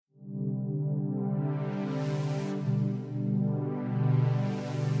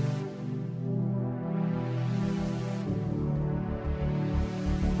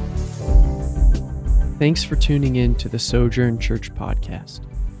Thanks for tuning in to the Sojourn Church podcast.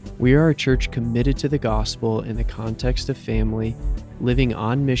 We are a church committed to the gospel in the context of family, living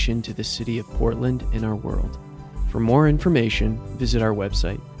on mission to the city of Portland and our world. For more information, visit our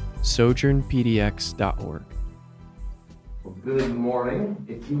website, sojournpdx.org. Well, good morning.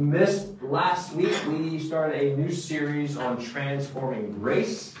 If you missed last week, we started a new series on transforming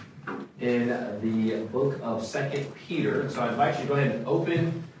grace in the book of 2 Peter. So I invite you to go ahead and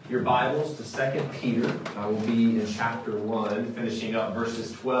open your Bibles to 2 Peter. I will be in chapter 1, finishing up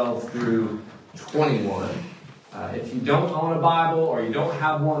verses 12 through 21. If you don't own a Bible or you don't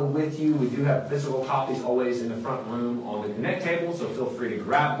have one with you, we do have physical copies always in the front room on the Connect table, so feel free to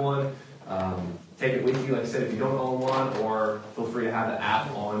grab one. Take it with you. Like I said, if you don't own one, or feel free to have the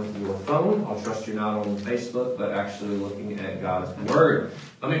app on your phone. I'll trust you're not on Facebook, but actually looking at God's Word.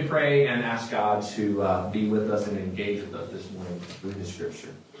 Let me pray and ask God to be with us and engage with us this morning through His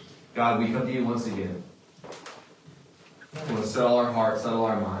Scripture. God, we come to you once again. We want to settle our hearts, settle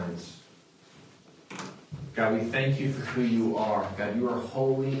our minds. God, we thank you for who you are. God, you are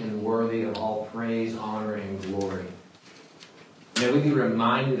holy and worthy of all praise, honor, and glory. May we be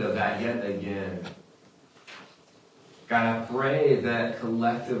reminded of that yet again. God, I pray that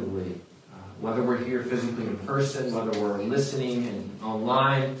collectively, whether we're here physically in person, whether we're listening and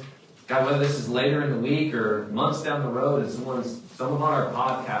online, God, whether this is later in the week or months down the road and someone on our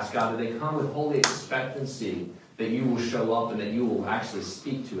podcast, God, that they come with holy expectancy that you will show up and that you will actually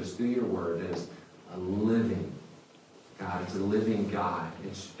speak to us through your word as a living God. It's a living God.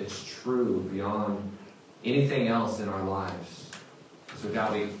 It's true beyond anything else in our lives. So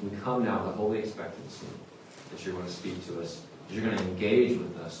God, we come now with holy expectancy that you're going to speak to us, that you're going to engage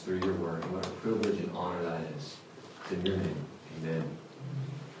with us through your word. What a privilege and honor that is. It's in your name. Amen.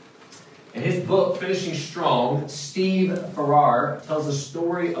 In his book, Finishing Strong, Steve Farrar tells the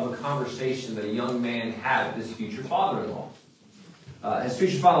story of a conversation that a young man had with his future father-in-law. His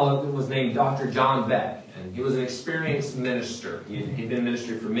future father-in-law was named Dr. John Beck, and he was an experienced minister. He'd been in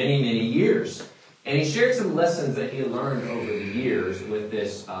ministry for many, many years. And he shared some lessons that he had learned over the years with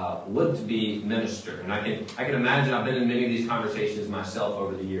this would-to-be minister. And I can imagine, I've been in many of these conversations myself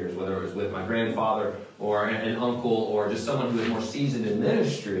over the years, whether it was with my grandfather or an uncle or just someone who was more seasoned in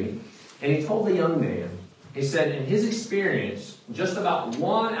ministry. And he told the young man, he said, in his experience, just about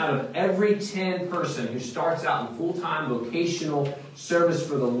 1 out of every 10 person who starts out in full-time vocational service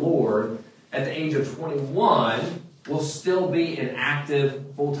for the Lord at the age of 21 will still be in active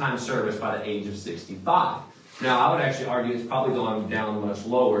full-time service by the age of 65. Now, I would actually argue it's probably gone down much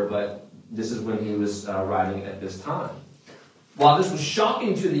lower, but this is when he was writing at this time. While this was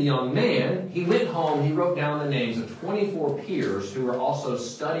shocking to the young man, he went home, he wrote down the names of 24 peers who were also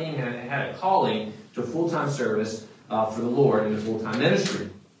studying and had a calling to full-time service for the Lord in the full-time ministry.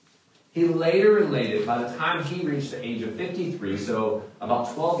 He later related, by the time he reached the age of 53, so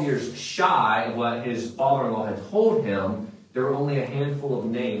about 12 years shy of what his father-in-law had told him, there were only a handful of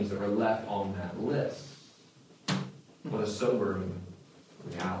names that were left on that list. What a sobering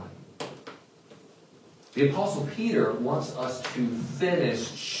reality. The Apostle Peter wants us to finish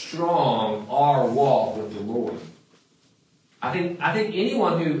strong our walk with the Lord. I think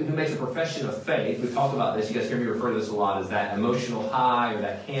anyone who makes a profession of faith, we've talked about this, you guys hear me refer to this a lot, as that emotional high or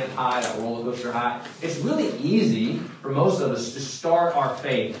that camp high, that roller coaster high. It's really easy for most of us to start our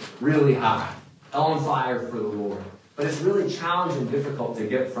faith really high, on fire for the Lord. But it's really challenging and difficult to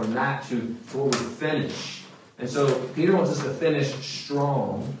get from that to where we finish. And so Peter wants us to finish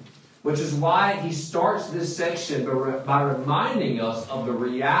strong, which is why he starts this section by reminding us of the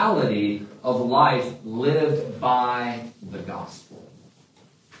reality of life lived by the gospel.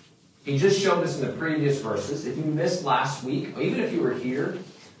 He just showed us in the previous verses. If you missed last week, or even if you were here,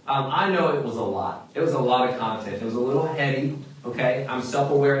 I know it was a lot. It was a lot of content. It was a little heady, okay? I'm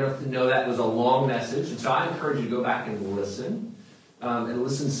self-aware enough to know that it was a long message. And so I encourage you to go back and listen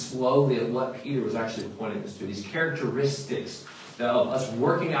slowly at what Peter was actually pointing us to, these characteristics of us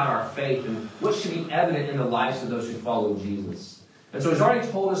working out our faith and what should be evident in the lives of those who follow Jesus. And so he's already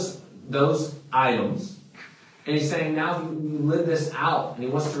told us those items. And he's saying now we live this out. And he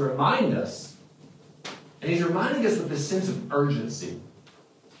wants to remind us. And he's reminding us with this sense of urgency.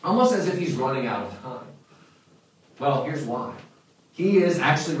 Almost as if he's running out of time. Well, here's why. He is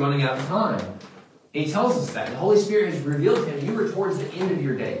actually running out of time. He tells us that. The Holy Spirit has revealed to him you are towards the end of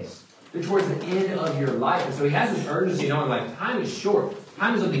your days. You're towards the end of your life. And so he has this urgency knowing like time is short.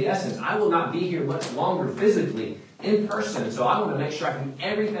 Time is of the essence. I will not be here much longer physically in person. So I want to make sure I do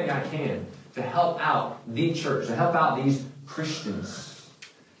everything I can to help out the church, to help out these Christians.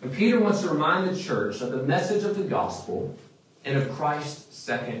 And Peter wants to remind the church of the message of the gospel and of Christ's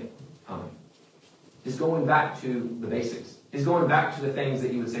second coming. He's going back to the basics. He's going back to the things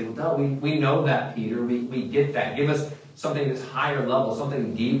that you would say, well, duh, we know that, Peter. We get that. Give us something that's higher level,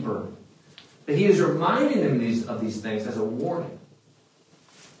 something deeper. But he is reminding them of these things as a warning.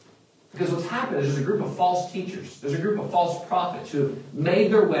 Because what's happened is there's a group of false teachers. There's a group of false prophets who have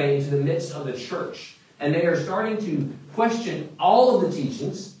made their way into the midst of the church. And they are starting to question all of the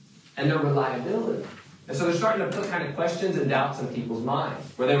teachings and their reliability. And so they're starting to put kind of questions and doubts in people's minds.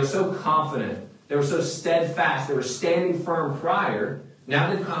 Where they were so confident, they were so steadfast, they were standing firm prior.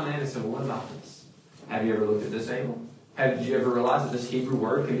 Now they've come in and said, well, what about this? Have you ever looked at this angle? Did you ever realize that this Hebrew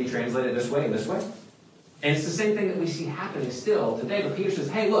word can be translated this way and this way? And it's the same thing that we see happening still today. But Peter says,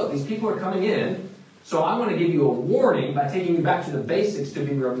 hey, look, these people are coming in, so I want to give you a warning by taking you back to the basics to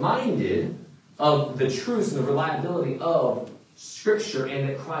be reminded of the truth and the reliability of Scripture and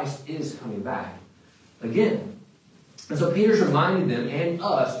that Christ is coming back again. And so Peter's reminding them and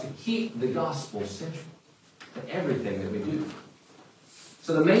us to keep the gospel central to everything that we do.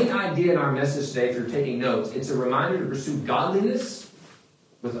 So the main idea in our message today, if you're taking notes, it's a reminder to pursue godliness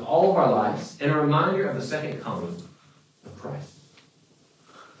with all of our lives and a reminder of the second coming of Christ.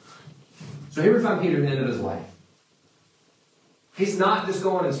 So here we find Peter at the end of his life. He's not just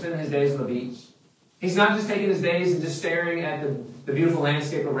going and spending his days on the beach. He's not just taking his days and just staring at the beautiful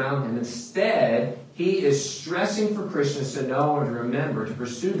landscape around him. Instead, he is stressing for Christians to know and to remember to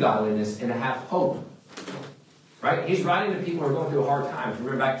pursue godliness and to have hope. Right? He's writing to people who are going through a hard time. If you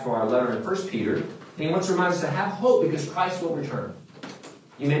remember back to our letter in 1 Peter, and he wants to remind us to have hope because Christ will return.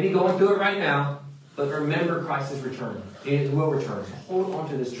 You may be going through it right now, but remember Christ is returning. He will return. So hold on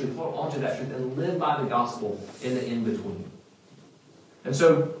to this truth, hold on to that truth, and live by the gospel in the in-between. And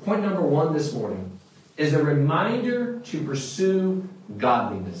so, point number 1 this morning is a reminder to pursue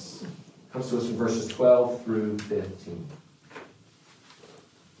godliness. It comes to us from verses 12 through 15.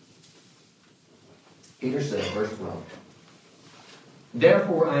 Peter says, verse 12,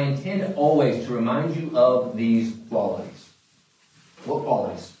 therefore I intend always to remind you of these qualities. What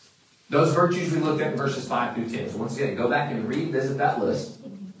qualities? Those virtues we looked at in verses 5 through 10. So once again, go back and revisit that list.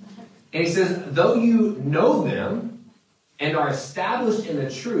 And he says, though you know them and are established in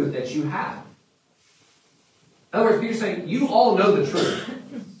the truth that you have. In other words, Peter's saying, you all know the truth.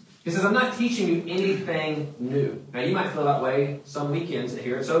 He says, I'm not teaching you anything new. Now, you might feel that way some weekends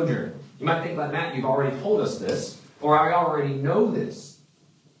here at Sojourn. You might think like, Matt, you've already told us this, or I already know this.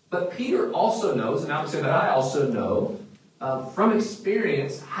 But Peter also knows, and I would say that I also know, from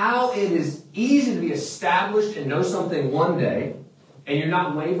experience, how it is easy to be established and know something one day, and you're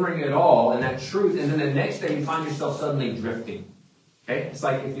not wavering at all in that truth, and then the next day you find yourself suddenly drifting. Okay? It's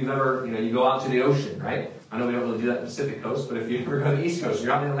like if you've ever, you go out to the ocean, right? I know we don't really do that in the Pacific Coast, but if you ever go to the East Coast,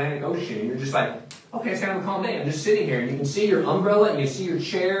 you're out in the Atlantic Ocean, and you're just like, okay, it's kind of a calm day. I'm just sitting here, and you can see your umbrella, and you see your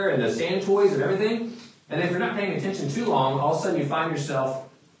chair, and the sand toys, and everything. And if you're not paying attention too long, all of a sudden you find yourself,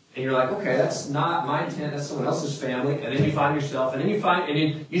 and you're like, okay, that's not my tent, that's someone else's family. And then you find yourself, and then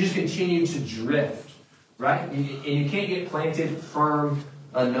you just continue to drift, right? And you can't get planted firm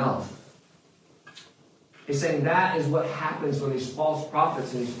enough. He's saying that is what happens when these false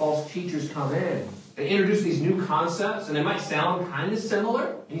prophets and these false teachers come in. They introduce these new concepts, and they might sound kind of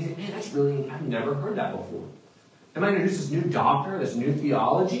similar. And you think, man, that's really, I've never heard that before. They might introduce this new doctrine, this new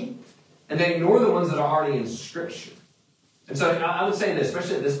theology, and they ignore the ones that are already in Scripture. And so I would say this,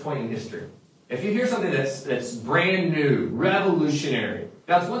 especially at this point in history. If you hear something that's brand new, revolutionary,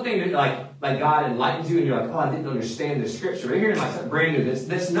 that's one thing that like God enlightens you, and you're like, oh, I didn't understand this Scripture. But you're hearing like something brand new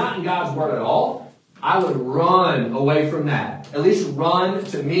that's not in God's Word at all, I would run away from that. At least run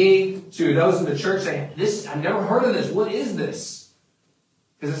to me, to those in the church saying, I've never heard of this. What is this?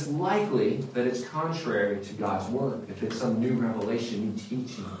 Because it's likely that it's contrary to God's Word. If it's some new revelation, new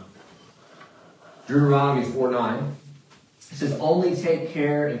teaching. Deuteronomy 4:9. It says, only take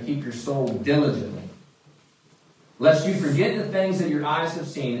care and keep your soul diligently, lest you forget the things that your eyes have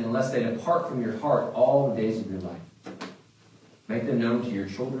seen, and lest they depart from your heart all the days of your life. Make them known to your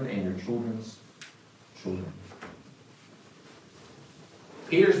children and your children's children.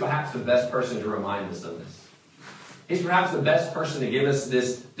 Peter's perhaps the best person to remind us of this. He's perhaps the best person to give us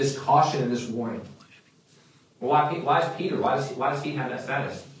this caution and this warning. Well, why is Peter? Why does he have that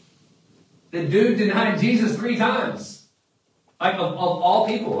status? The dude denied Jesus 3 times. Like, of all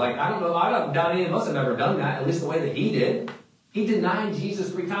people. Like, I don't doubt any of us have ever done that, at least the way that he did. He denied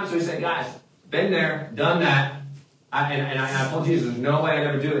Jesus 3 times. So he said, guys, been there, done that. I told Jesus, there's no way I'd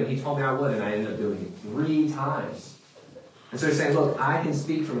ever do it. And he told me I would, and I ended up doing it 3 times. And so he's saying, look, I can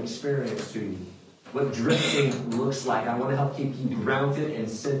speak from experience to you what drifting looks like. I want to help keep you grounded and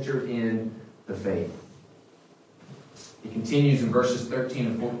centered in the faith. He continues in verses 13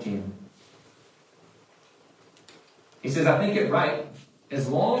 and 14. He says, I think it right, as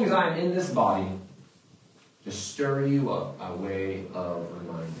long as I'm in this body, to stir you up by way of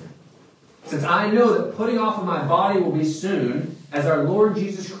reminder. Since I know that putting off of my body will be soon, as our Lord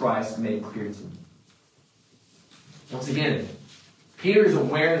Jesus Christ made clear to me. Once again, Peter is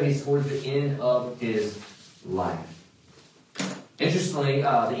aware that he's towards the end of his life. Interestingly, the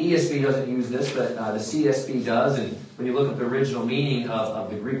ESV doesn't use this, but the CSB does. And when you look at the original meaning of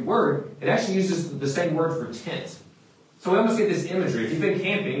the Greek word, it actually uses the same word for tent. So we almost get this imagery. If you've been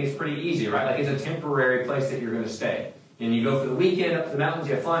camping, it's pretty easy, right? Like it's a temporary place that you're going to stay. And you go for the weekend up to the mountains,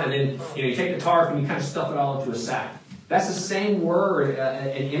 you have fun, and then you take the tarp and you kind of stuff it all into a sack. That's the same word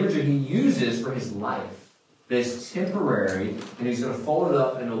and imagery he uses for his life. That it's temporary, and he's going to fold it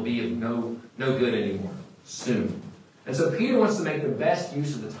up, and it'll be of no good anymore soon. And so Peter wants to make the best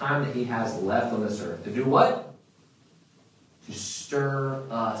use of the time that he has left on this earth. To do what? To stir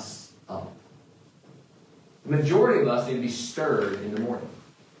us up. The majority of us need to be stirred in the morning.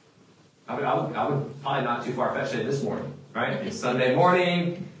 I would probably not too far-fetched say this morning, right? It's Sunday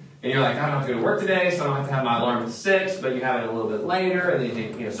morning, and you're like, I don't have to go to work today, so I don't have to have my alarm at 6, but you have it a little bit later, and then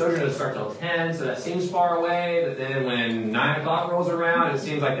you think, Sojourn doesn't start till 10, so that seems far away, but then when 9 o'clock rolls around, it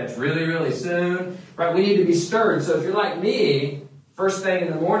seems like that's really, really soon, right? We need to be stirred. So if you're like me, first thing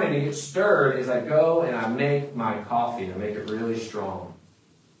in the morning to get stirred is I go and I make my coffee. I make it really strong.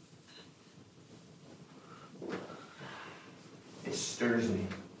 It stirs me.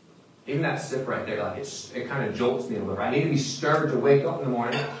 Even that sip right there, like it kind of jolts me a little bit. I need to be stirred to wake up in the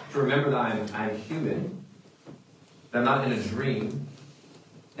morning, to remember that I'm human, that I'm not in a dream.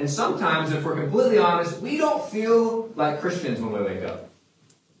 And sometimes, if we're completely honest, we don't feel like Christians when we wake up.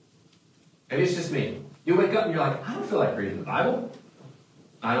 Maybe it's just me. You wake up and you're like, I don't feel like reading the Bible.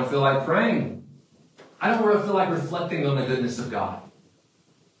 I don't feel like praying. I don't really feel like reflecting on the goodness of God.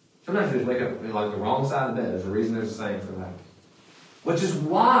 Sometimes you just wake up like the wrong side of the bed. There's a reason there's a saying for that. Which is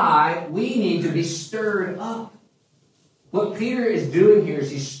why we need to be stirred up. What Peter is doing here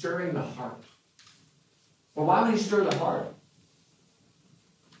is he's stirring the heart. Well, why would he stir the heart?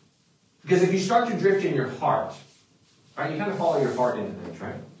 Because if you start to drift in your heart, right, you kind of follow your heart into things,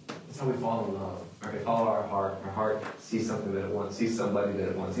 right? That's how we fall in love. Right? We follow our heart. Our heart sees something that it wants, sees somebody that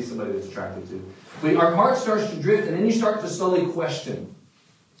it wants, sees somebody that's attracted to. Our heart starts to drift, and then you start to slowly question.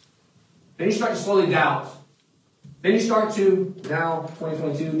 Then you start to slowly doubt. Then you start to, now,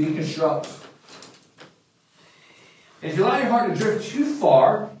 2022, deconstruct. And if you allow your heart to drift too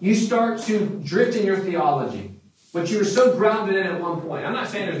far, you start to drift in your theology, which you were so grounded in at one point. I'm not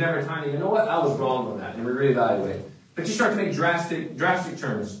saying there's never a time that you know what, I was wrong on that, and we reevaluate. But you start to make drastic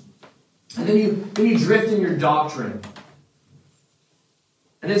turns. And then you drift in your doctrine.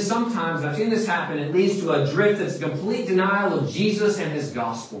 And then sometimes, and I've seen this happen, it leads to a drift that's a complete denial of Jesus and his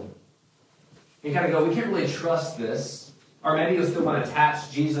gospel. You kind of go, we can't really trust this. Or maybe you'll still want to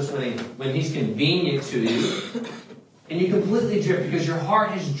attach Jesus when he's convenient to you. And you completely drift because your heart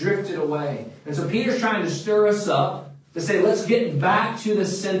has drifted away. And so Peter's trying to stir us up to say, let's get back to the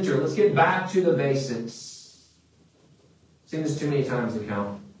center. Let's get back to the basics. I've seen this too many times to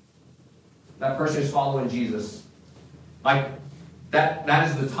count. That person is following Jesus. Like, that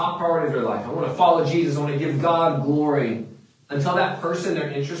is the top priority of their life. I want to follow Jesus. I want to give God glory. Until that person they're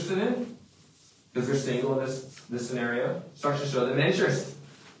interested in, because they're single in this scenario, starts to show them interest.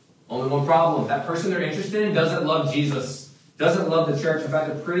 Only one problem. That person they're interested in doesn't love Jesus, doesn't love the church. In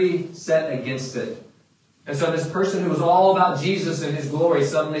fact, they're pretty set against it. And so this person who was all about Jesus and his glory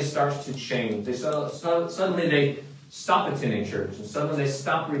suddenly starts to change. Suddenly they stop attending church. And suddenly they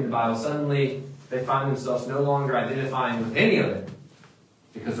stop reading the Bible. Suddenly they find themselves no longer identifying with any of it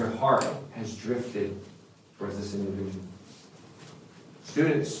because their heart has drifted towards this individual.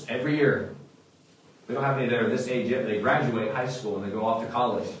 Students, every year, we don't have any that are this age yet, but they graduate high school and they go off to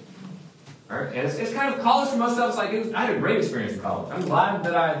college. All right? And it's kind of college for most of us. Like I had a great experience in college. I'm glad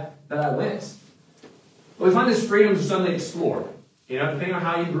that I went. But we find this freedom to suddenly explore. Depending on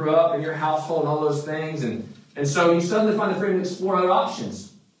how you grew up and your household and all those things. And so you suddenly find the freedom to explore other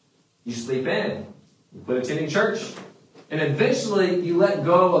options. You sleep in. You quit attending church. And eventually you let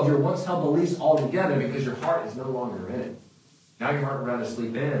go of your once held beliefs altogether because your heart is no longer in it. Now your heart would rather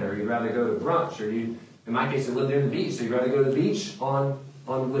sleep in, or you'd rather go to brunch, or in my case, I live near the beach, so you'd rather go to the beach on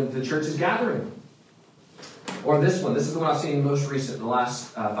when the church is gathering. Or this one. This is the one I've seen most recent in the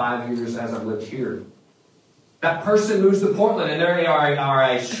last 5 years as I've lived here. That person moves to Portland, and they are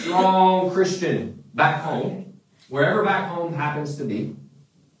a strong Christian back home, wherever back home happens to be.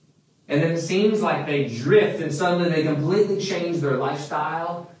 And then it seems like they drift, and suddenly they completely change their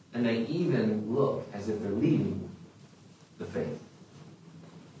lifestyle, and they even look as if they're leaving the faith.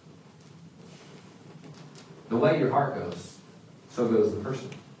 the way your heart goes, so goes the person.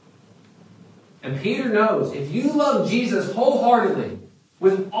 And Peter knows if you love Jesus wholeheartedly,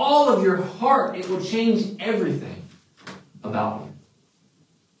 with all of your heart, it will change everything about you.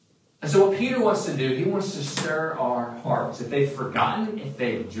 And so what Peter wants to do, he wants to stir our hearts. If they've forgotten, if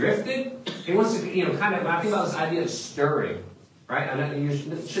they've drifted, he wants to, kind of, when I think about this idea of stirring, right? I know you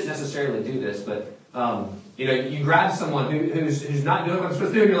shouldn't necessarily do this, but, you grab someone who's not doing what they're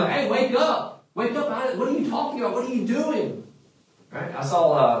supposed to do, and you're like, hey, wake up. Wake up. What are you talking about? What are you doing? Right? I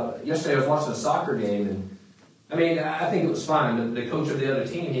saw, yesterday I was watching a soccer game, and I think it was fine. The coach of the other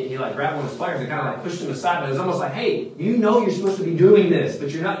team, he grabbed one of his players and kind of pushed him aside. But it was almost like, hey, you're supposed to be doing this,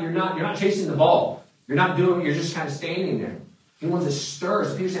 but you're not chasing the ball. You're just kind of standing there. He wants to stir.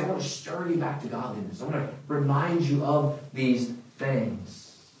 So Peter's saying, I want to stir you back to godliness. I want to remind you of these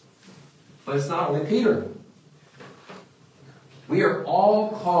things. But it's not only Peter. We are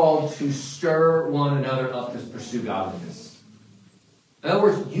all called to stir one another up to pursue godliness. In other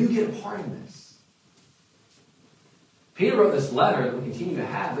words, you get a part in this. Peter wrote this letter that we continue to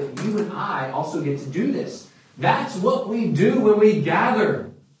have, but you and I also get to do this. That's what we do when we gather.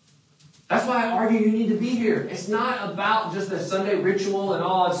 That's why I argue you need to be here. It's not about just the Sunday ritual and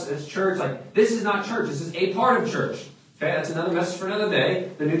all. It's church. This is not church. This is a part of church. Okay, that's another message for another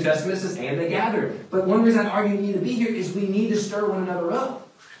day. The New Testament says, and they gathered. But one reason I argue you need to be here is we need to stir one another up.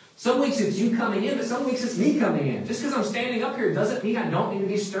 Some weeks it's you coming in, but some weeks it's me coming in. Just because I'm standing up here doesn't mean I don't need to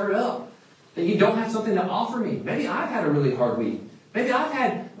be stirred up. That you don't have something to offer me. Maybe I've had a really hard week. Maybe I've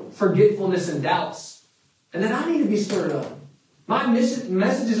had forgetfulness and doubts. And then I need to be stirred up. My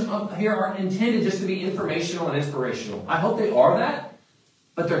messages up here aren't intended just to be informational and inspirational. I hope they are that.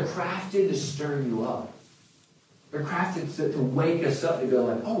 But they're crafted to stir you up. They're crafted to wake us up, to go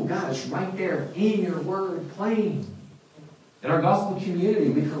like, oh God, it's right there in your word plain. In our gospel community,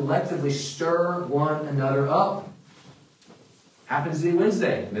 we collectively stir one another up. Happens to be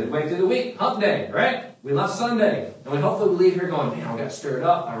Wednesday, midway through the week, hump day, right? We left Sunday. And we hopefully leave here going, man, I got stirred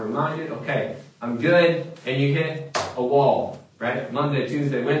up. I'm reminded, okay, I'm good. And you hit a wall, right? Monday,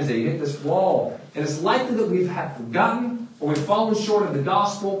 Tuesday, Wednesday, you hit this wall. And it's likely that we've forgotten or we've fallen short of the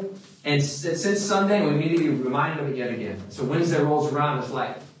gospel. And since Sunday, we need to be reminded of it yet again. So Wednesday rolls around, it's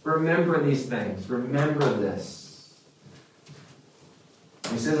like, remember these things. Remember this.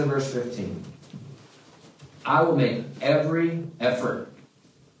 He says in verse 15, I will make every effort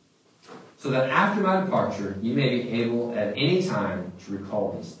so that after my departure, you may be able at any time to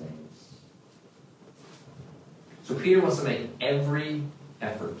recall these things. So Peter wants to make every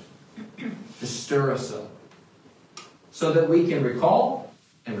effort to stir us up so that we can recall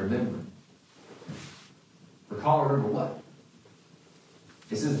and remember. Recall and remember what?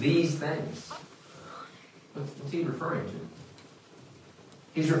 It says these things. What's he referring to?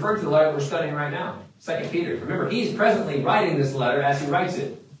 He's referring to the letter we're studying right now. 2 Peter. Remember, he's presently writing this letter as he writes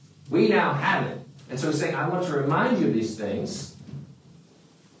it. We now have it. And so he's saying, I want to remind you of these things.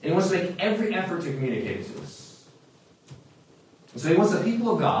 And he wants to make every effort to communicate it to us. And so he wants the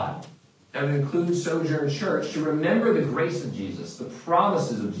people of God, that would include Sojourn Church, to remember the grace of Jesus, the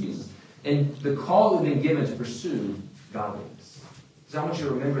promises of Jesus, and the call we've been given to pursue godliness. So I want you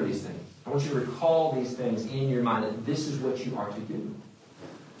to remember these things. I want you to recall these things in your mind, that this is what you are to do.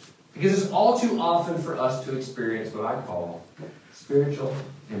 Because it's all too often for us to experience what I call spiritual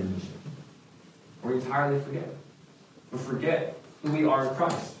amnesia. We entirely forget. We forget who we are in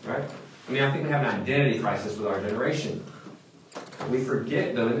Christ, right? I think we have an identity crisis with our generation. We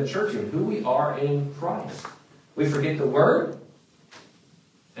forget, though, in the church, who we are in Christ. We forget the Word,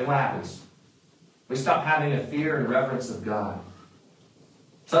 and what happens? We stop having a fear and reverence of God.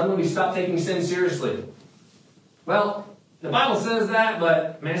 Suddenly we stop taking sin seriously. Well, the Bible says that,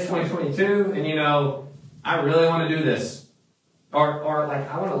 but man, it's 2022, and I really want to do this. Or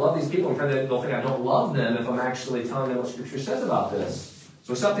I want to love these people, and they'll think I don't love them if I'm actually telling them what Scripture says about this.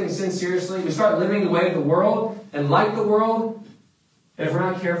 So we stop taking sin seriously. We start living the way of the world and like the world. And if we're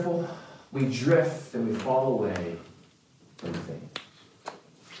not careful, we drift and we fall away from the faith.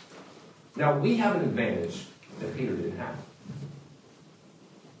 Now, we have an advantage that Peter didn't have.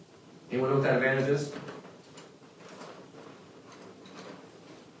 Anyone know what that advantage is?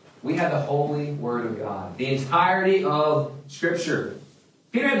 We have the holy Word of God. The entirety of Scripture.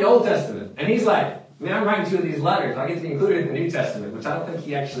 Peter had the Old Testament. And he's like, I'm writing two of these letters. I get to be included in the New Testament, which I don't think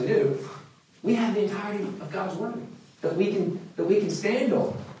he actually did. We have the entirety of God's Word that we can stand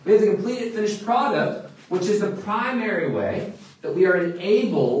on. We have the completed, finished product, which is the primary way that we are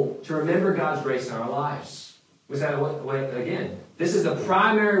enabled to remember God's grace in our lives. Again, this is the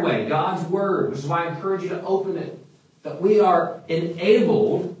primary way, God's Word, which is why I encourage you to open it. that we are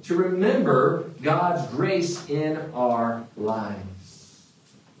enabled to remember God's grace in our lives.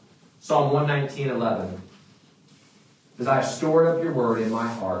 Psalm 119:11 says, I have stored up your word in my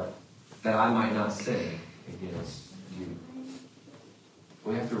heart that I might not sin against you.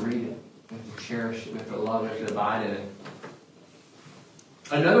 We have to read it. We have to cherish it. We have to love it. We have to abide in it.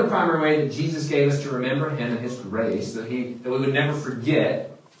 Another primary way that Jesus gave us to remember him and his grace, that we would never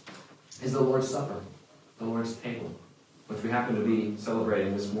forget, is the Lord's Supper, the Lord's table, which we happen to be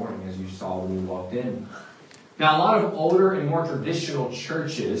celebrating this morning, as you saw when you walked in. Now, a lot of older and more traditional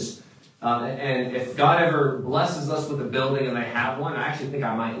churches, and if God ever blesses us with a building and they have one, I actually think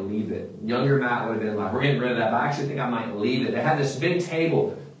I might leave it. Younger Matt would have been like, we're getting rid of that, but I actually think I might leave it. They have this big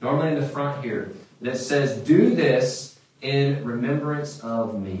table, normally in the front here, that says, do this in remembrance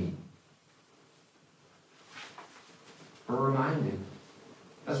of me. We're reminded.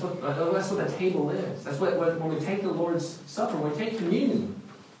 That's what the table is. That's what when we take the Lord's Supper, when we take communion.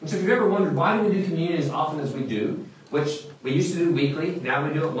 And so if you've ever wondered why do we do communion as often as we do, which we used to do weekly, now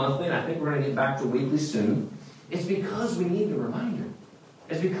we do it monthly, and I think we're going to get back to weekly soon, it's because we need the reminder.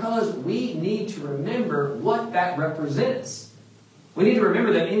 It's because we need to remember what that represents. We need to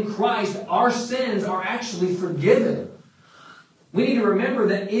remember that in Christ, our sins are actually forgiven. We need to remember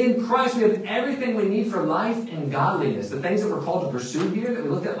that in Christ we have everything we need for life and godliness. The things that we're called to pursue here that we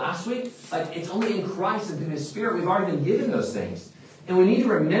looked at last week, like it's only in Christ and through His Spirit we've already been given those things. And we need to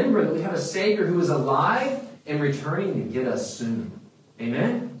remember that we have a Savior who is alive and returning to get us soon.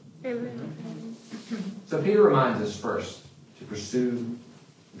 Amen? Amen. So Peter reminds us first to pursue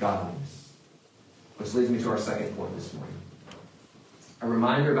godliness. Which leads me to our second point this morning. A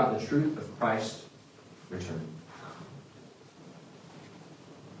reminder about the truth of Christ's return.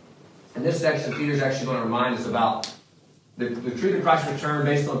 In this section, Peter's actually going to remind us about the truth of Christ's return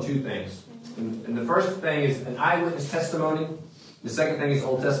based on two things. And the first thing is an eyewitness testimony. The second thing is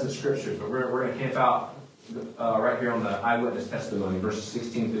Old Testament scriptures. But we're going to camp out right here on the eyewitness testimony, verses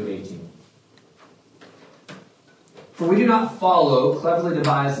 16 through 18. For we do not follow cleverly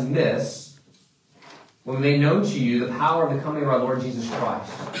devised myths when we made known to you the power of the coming of our Lord Jesus Christ.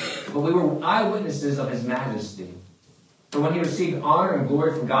 But we were eyewitnesses of His majesty. For when He received honor and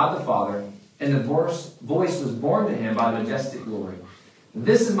glory from God the Father, and the voice was borne to Him by the majestic glory.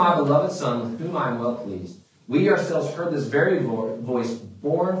 This is my beloved Son, with whom I am well pleased. We ourselves heard this very voice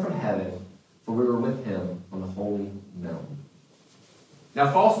born from heaven, for we were with Him on the holy mountain.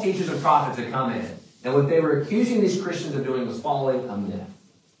 Now false teachers and prophets had come in, and what they were accusing these Christians of doing was following a myth.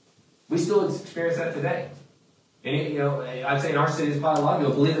 We still experience that today. And, I'd say in our city, there's probably a lot of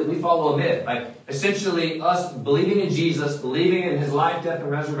people believe that we follow a myth. Like, essentially, us believing in Jesus, believing in His life, death,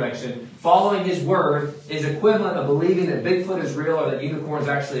 and resurrection, following His word, is equivalent of believing that Bigfoot is real or that unicorns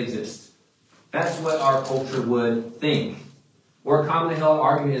actually exist. That's what our culture would think. Or a commonly held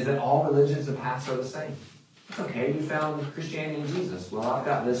argument is that all religions and paths are the same. It's okay, you found Christianity in Jesus. Well, I've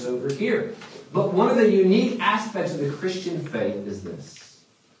got this over here. But one of the unique aspects of the Christian faith is this.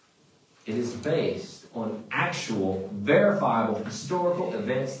 It is based on actual, verifiable, historical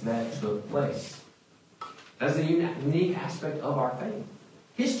events that took place. That's the unique aspect of our faith.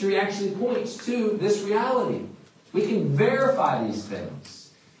 History actually points to this reality. We can verify these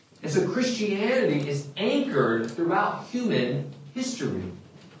things. And so Christianity is anchored throughout human history.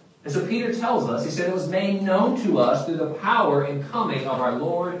 And so Peter tells us, he said it was made known to us through the power and coming of our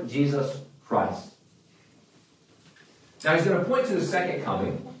Lord Jesus Christ. Now he's going to point to the second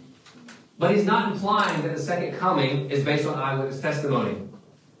coming. But he's not implying that the second coming is based on eyewitness testimony.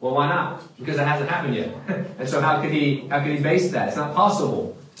 Well, why not? Because it hasn't happened yet. And so how could he base that? It's not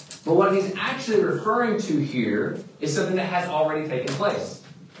possible. But what he's actually referring to here is something that has already taken place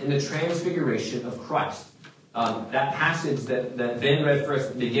in the transfiguration of Christ. That passage that Ben read for us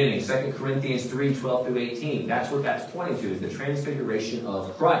at the beginning, 2 Corinthians 3, 12 through 18, that's what that's pointing to, is the transfiguration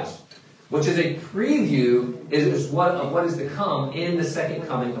of Christ, which is a preview of what is to come in the second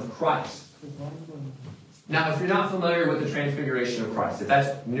coming of Christ. Now, if you're not familiar with the transfiguration of Christ, if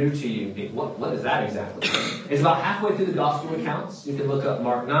that's new to you, think, what is that exactly? It's about halfway through the gospel accounts. You can look up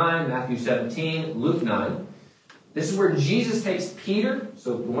Mark 9, Matthew 17, Luke 9. This is where Jesus takes Peter,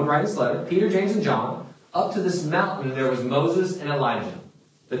 so the one writing this letter, Peter, James, and John, up to this mountain. There was Moses and Elijah,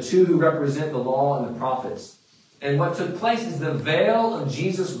 the two who represent the law and the prophets. And what took place is the veil of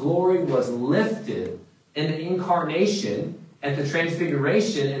Jesus' glory was lifted in the incarnation at the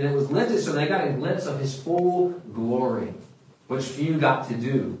transfiguration, and it was lifted so they got a glimpse of His full glory, which few got to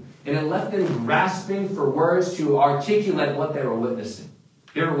do. And it left them grasping for words to articulate what they were witnessing.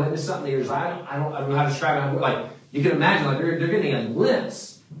 You ever witnessed something that you're like, I don't know how to describe it. Like, you can imagine, like they're getting a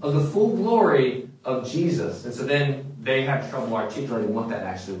glimpse of the full glory of Jesus. And so then they have trouble articulating what that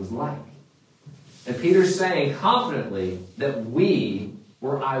actually was like. And Peter's saying confidently that we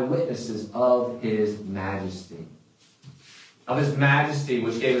were eyewitnesses of his majesty. Of his majesty,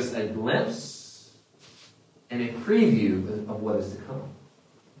 which gave us a glimpse and a preview of what is to come.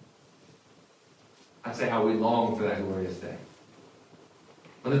 I'd say how we long for that glorious day.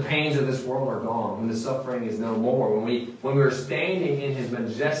 When the pains of this world are gone, when the suffering is no more, when we are standing in his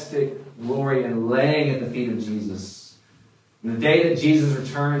majestic glory and laying at the feet of Jesus. And the day that Jesus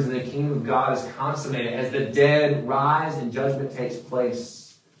returns and the kingdom of God is consummated, as the dead rise and judgment takes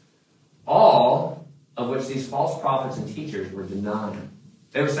place, all of which these false prophets and teachers were denying.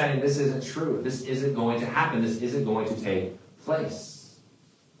 They were saying, this isn't true. This isn't going to happen. This isn't going to take place.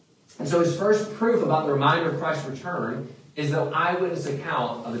 And so his first proof about the reminder of Christ's return is the eyewitness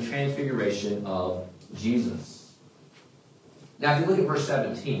account of the transfiguration of Jesus. Now, if you look at verse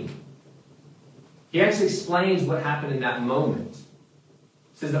 17, he actually explains what happened in that moment.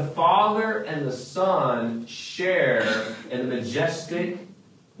 It says, the Father and the Son share in the majestic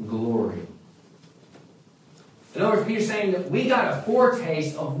glory. In other words, Peter's saying that we got a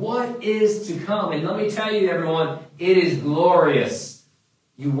foretaste of what is to come. And let me tell you, everyone, it is glorious.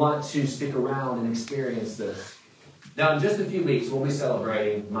 You want to stick around and experience this. Now, in just a few weeks, we'll be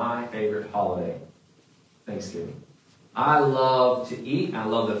celebrating my favorite holiday, Thanksgiving. I love to eat. I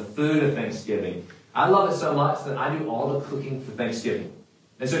love the food of Thanksgiving. I love it so much that I do all the cooking for Thanksgiving.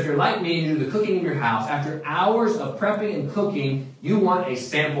 And so if you're like me, you do the cooking in your house. After hours of prepping and cooking, you want a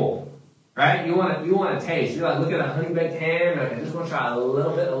sample. Right? You want to taste. You're like, look at a honey baked ham. I just want to try a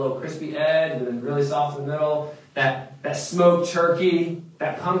little crispy edge, and then really soft in the middle. That smoked turkey,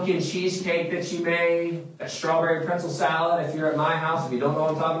 that pumpkin cheesecake that you made, that strawberry pretzel salad. If you're at my house, if you don't know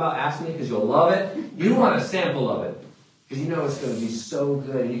what I'm talking about, ask me because you'll love it. You want a sample of it because you know it's going to be so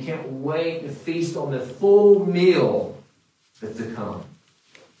good. And you can't wait to feast on the full meal that's to come.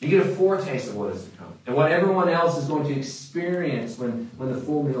 You get a foretaste of what is to come and what everyone else is going to experience when the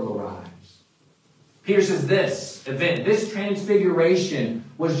full meal arrives. Peter says this event, this transfiguration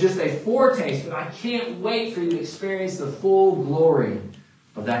was just a foretaste, but I can't wait for you to experience the full glory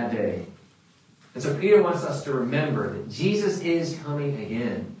of that day. And so Peter wants us to remember that Jesus is coming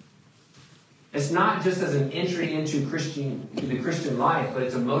again. It's not just as an entry into the Christian life, but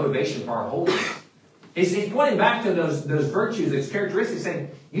it's a motivation for our holiness. He's pointing back to those virtues, those characteristics,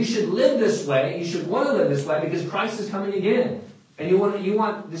 saying you should live this way, you should want to live this way because Christ is coming again. And you want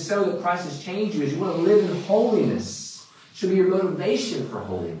to show that Christ has changed you. As you want to live in holiness. It should be your motivation for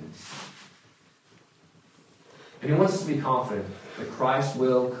holiness. And he wants us to be confident that Christ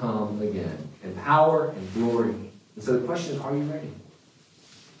will come again in power and glory. And so the question is, are you ready?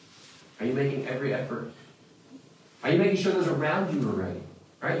 Are you making every effort? Are you making sure those around you are ready?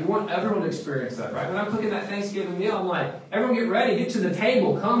 Right? You want everyone to experience that, right? When I'm cooking that Thanksgiving meal, I'm like, everyone get ready, get to the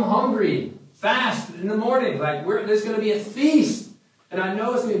table, come hungry, fast in the morning. Like, there's going to be a feast. And I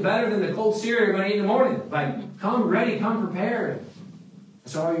know it's going to be better than the cold cereal you're going to eat in the morning. Like, come ready, come prepared.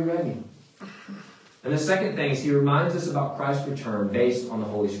 So are you ready? And the second thing is he reminds us about Christ's return based on the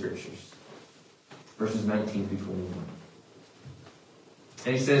Holy Scriptures. Verses 19 through 21.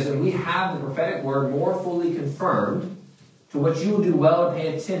 And he says, and we have the prophetic word more fully confirmed, to which you will do well to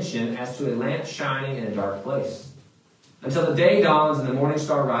pay attention as to a lamp shining in a dark place, until the day dawns and the morning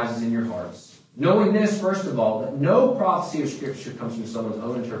star rises in your hearts. Knowing this, first of all, that no prophecy of Scripture comes from someone's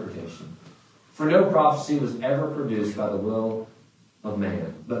own interpretation. For no prophecy was ever produced by the will of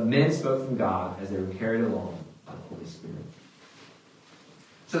man, but men spoke from God as they were carried along by the Holy Spirit.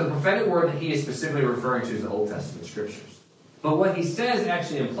 So the prophetic word that he is specifically referring to is the Old Testament Scriptures. But what he says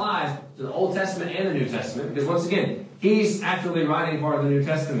actually implies the Old Testament and the New Testament, because once again, he's actively writing part of the New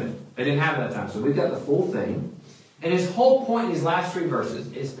Testament. They didn't have it at that time, so we've got the full thing. And his whole point in these last three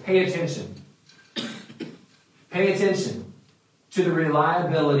verses is pay attention. Pay attention to the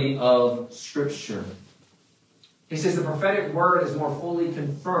reliability of Scripture. He says the prophetic word is more fully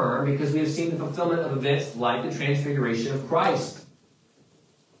confirmed because we have seen the fulfillment of events like the transfiguration of Christ.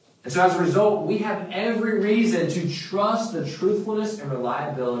 And so as a result, we have every reason to trust the truthfulness and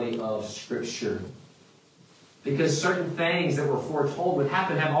reliability of Scripture. Because certain things that were foretold would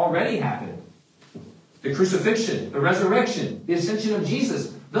happen have already happened. The crucifixion, the resurrection, the ascension of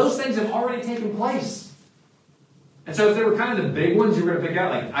Jesus, those things have already taken place. And so if they were kind of the big ones you were going to pick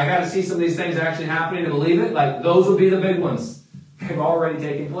out, like, I got to see some of these things actually happening to believe it, like, those would be the big ones. They've already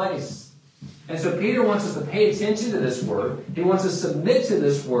taken place. And so Peter wants us to pay attention to this word. He wants us to submit to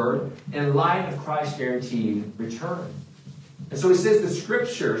this word in light of Christ's guaranteed return. And so he says the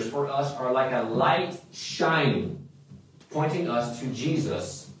Scriptures for us are like a light shining, pointing us to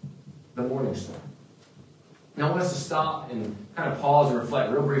Jesus, the morning star. Now I want us to stop and kind of pause and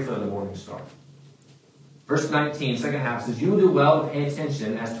reflect real briefly on the morning star. Verse 19, second half says, "You will do well to pay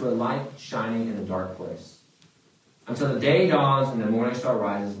attention as to a light shining in a dark place, until the day dawns and the morning star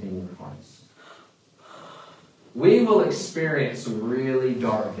rises in your hearts." We will experience some really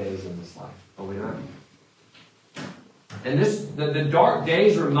dark days in this life, will we not? And the dark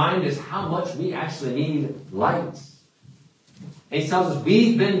days remind us how much we actually need light. And he tells us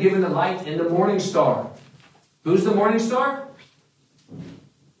we've been given the light in the morning star. Who's the morning star?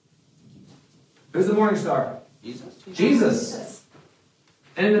 Who's the morning star? Jesus.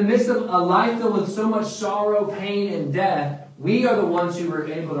 And in the midst of a life filled with so much sorrow, pain, and death, we are the ones who are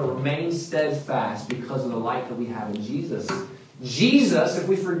able to remain steadfast because of the light that we have in Jesus. Jesus, if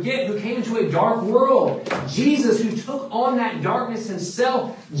we forget, who came into a dark world. Jesus, who took on that darkness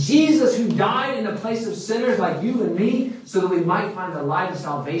himself. Jesus, who died in the place of sinners like you and me, so that we might find the light of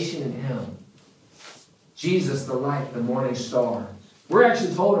salvation in him. Jesus, the light, the morning star. We're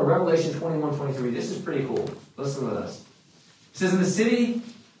actually told in Revelation 21:23, this is pretty cool. Listen to this. It says, "And the city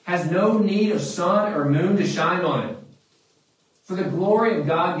has no need of sun or moon to shine on it, for the glory of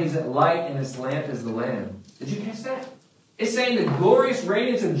God gives it light, and its lamp is the Lamb." Did you catch that? It's saying the glorious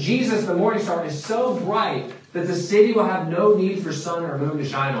radiance of Jesus, the morning star, is so bright that the city will have no need for sun or moon to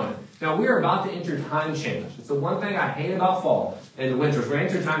shine on it. Now, we are about to enter time change. It's the one thing I hate about fall and the winters. We're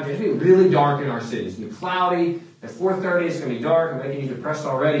entering time change. It's going to be really dark in our city. It's going to be cloudy. At 4:30, it's going to be dark and making you depressed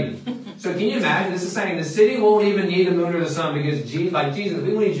already. So can you imagine? This is saying the city won't even need the moon or the sun because, Jesus,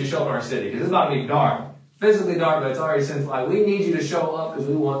 we need you to show up in our city because it's about to be dark. Physically dark, but it's already sinful. We need you to show up because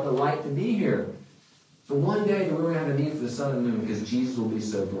we want the light to be here. So one day we won't have a need for the sun and moon because Jesus will be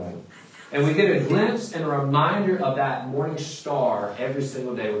so bright. And we get a glimpse and a reminder of that morning star every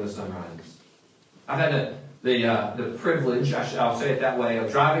single day when the sun rises. I've had the privilege, I'll say it that way,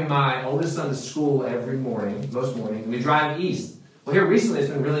 of driving my oldest son to school every morning, most mornings. We drive east. Well, here recently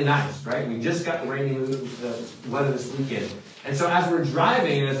it's been really nice, right? We just got the rainy weather this weekend. And so as we're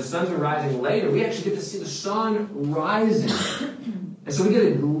driving and as the sun's been rising later, we actually get to see the sun rising. And so we get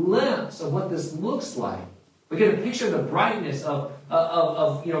a glimpse of what this looks like. We get a picture of the brightness of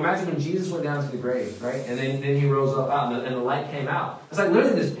imagine when Jesus went down to the grave, right? And then he rose up out and the light came out. It's like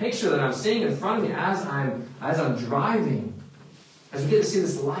literally this picture that I'm seeing in front of me as I'm driving. As we get to see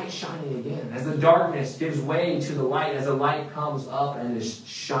this light shining again. As the darkness gives way to the light. As the light comes up and is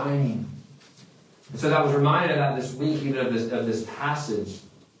shining. And so I was reminded of that this week, even of this passage.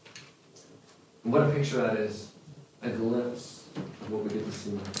 And what a picture that is. A glimpse of what we get to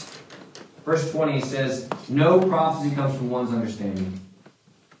see. Verse 20 says, "No prophecy comes from one's understanding."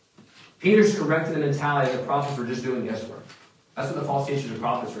 Peter's corrected the mentality that the prophets were just doing guesswork. That's what the false teachers and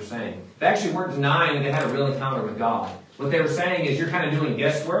prophets were saying. They actually weren't denying that they had a real encounter with God. What they were saying is, you're kind of doing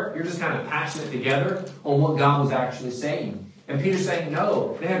guesswork. You're just kind of patching it together on what God was actually saying. And Peter's saying,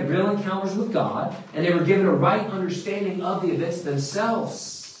 no, they had real encounters with God, and they were given a right understanding of the events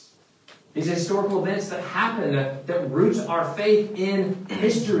themselves. These historical events that happen, that roots our faith in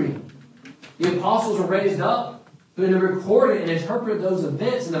history. The apostles were raised up, who recorded and interpreted those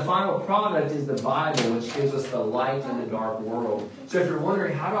events, and the final product is the Bible, which gives us the light in the dark world. So if you're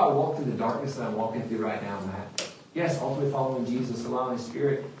wondering, how do I walk through the darkness that I'm walking through right now, Matt? Yes, ultimately following Jesus, allowing the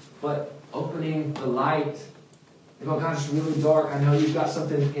Spirit, but opening the light. You go, God, it's really dark. I know you've got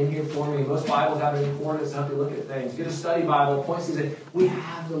something in here for me. Most Bibles have an concordance to help you look at things. Get a study Bible. It points to that we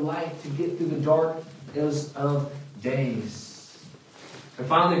have the light to get through the darkness of days. And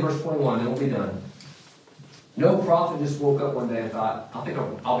finally, verse 21, and we'll be done. No prophet just woke up one day and thought, I think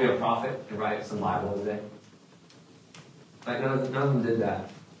I'll be a prophet and write some Bible today. Like none of them did that.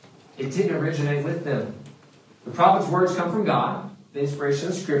 It didn't originate with them. The prophet's words come from God, the inspiration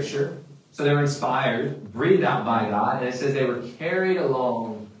of Scripture. So they were inspired, breathed out by God, and it says they were carried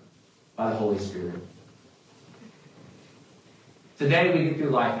along by the Holy Spirit. Today we get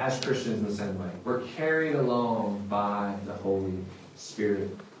through life as Christians in the same way. We're carried along by the Holy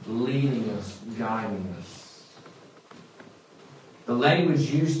Spirit, leading us, guiding us. The language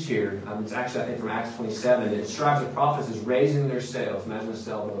used here, it's actually, I think, from Acts 27. It describes the prophets as raising their sails. Imagine a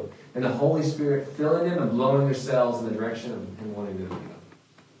sailboat. And the Holy Spirit filling them and blowing their sails in the direction of and wanting them to go.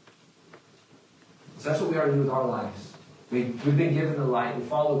 So that's what we are to do with our lives. We've been given the light. We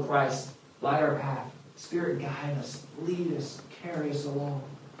follow Christ. Light our path. Spirit guide us, lead us, carry us along.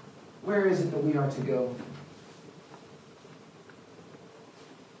 Where is it that we are to go?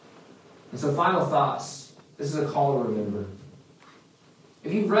 And so final thoughts. This is a call to remember.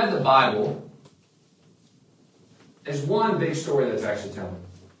 If you've read the Bible, there's one big story that's actually telling.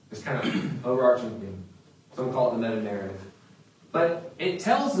 It's kind of overarching theme. Some call it the meta-narrative. But it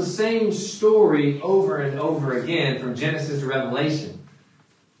tells the same story over and over again from Genesis to Revelation.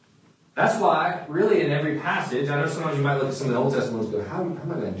 That's why, really, in every passage, I know sometimes you might look at some of the Old Testament and go, how am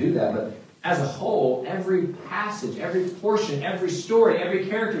I going to do that? But as a whole, every passage, every portion, every story, every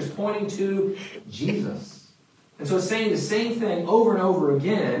character is pointing to Jesus. And so it's saying the same thing over and over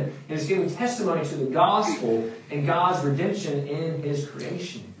again, and it's giving testimony to the gospel and God's redemption in His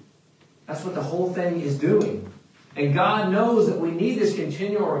creation. That's what the whole thing is doing. And God knows that we need this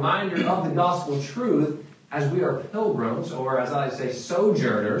continual reminder of the gospel truth as we are pilgrims, or as I say,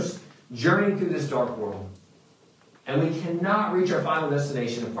 sojourners, journeying through this dark world. And we cannot reach our final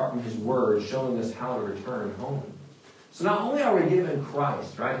destination apart from His Word showing us how to return home. So not only are we given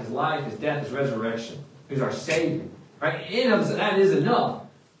Christ, right, His life, His death, His resurrection, who's our Savior, right, in of that is enough.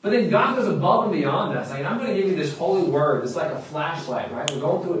 But then God goes above and beyond that, saying, I'm going to give you this holy Word. It's like a flashlight, right? We're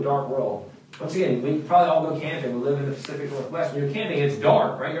going through a dark world. Once again, we probably all go camping. We live in the Pacific Northwest. When you're camping, it's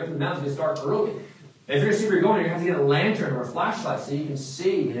dark, right? You're up in the mountains, it's dark early. If you're going to see where you're going, you're going to have to get a lantern or a flashlight so you can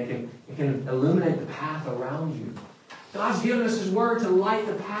see, and it can illuminate the path around you. God's given us His Word to light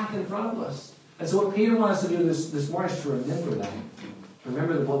the path in front of us. And so what Peter wants us to do this morning is to remember that. To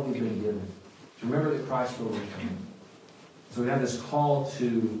remember what we've been given. To remember that Christ will return. So we have this call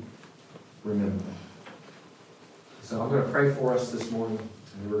to remember. So I'm going to pray for us this morning,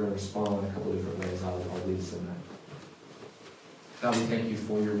 and we're going to respond in a couple of different ways. I'll lead us in that. God, we thank You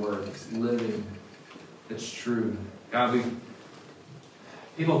for Your Word. It's living. It's true. God,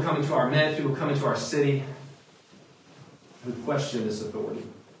 people coming to our men, people coming to our city, who question this authority.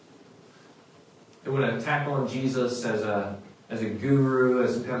 They want to attack on Jesus as a guru,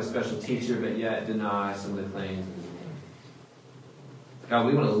 as some kind of special teacher, but yet deny some of the claims of His name. God,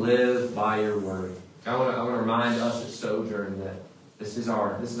 we want to live by Your Word. I want to remind us at Sojourn that this is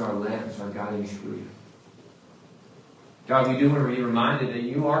our lamp, it's our guiding truth. God, we do want to be reminded that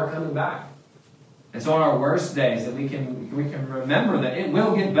You are coming back. And so on our worst days, that we can remember that it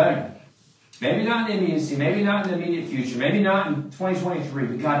will get better. Maybe not in immediacy, maybe not in the immediate future, maybe not in 2023,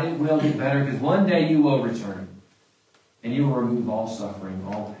 but God, it will get better because one day You will return and You will remove all suffering,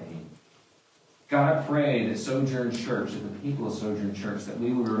 all pain. God, I pray that Sojourn Church, that the people of Sojourn Church, that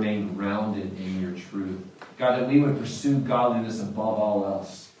we would remain grounded in Your truth. God, that we would pursue godliness above all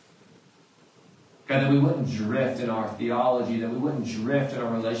else. God, that we wouldn't drift in our theology, that we wouldn't drift in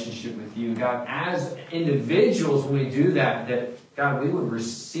our relationship with You. God, as individuals, when we do that, God, we would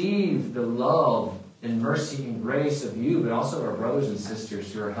receive the love and mercy and grace of You, but also our brothers and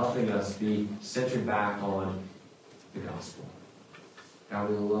sisters who are helping us be centered back on the gospel. God,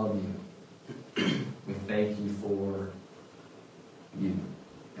 we love You. We thank You for You.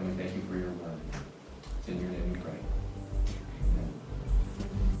 And we thank You for Your word. It's in Your name we pray.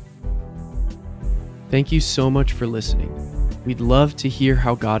 Thank you so much for listening. We'd love to hear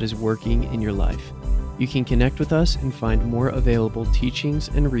how God is working in your life. You can connect with us and find more available teachings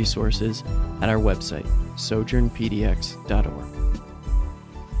and resources at our website, sojournpdx.org.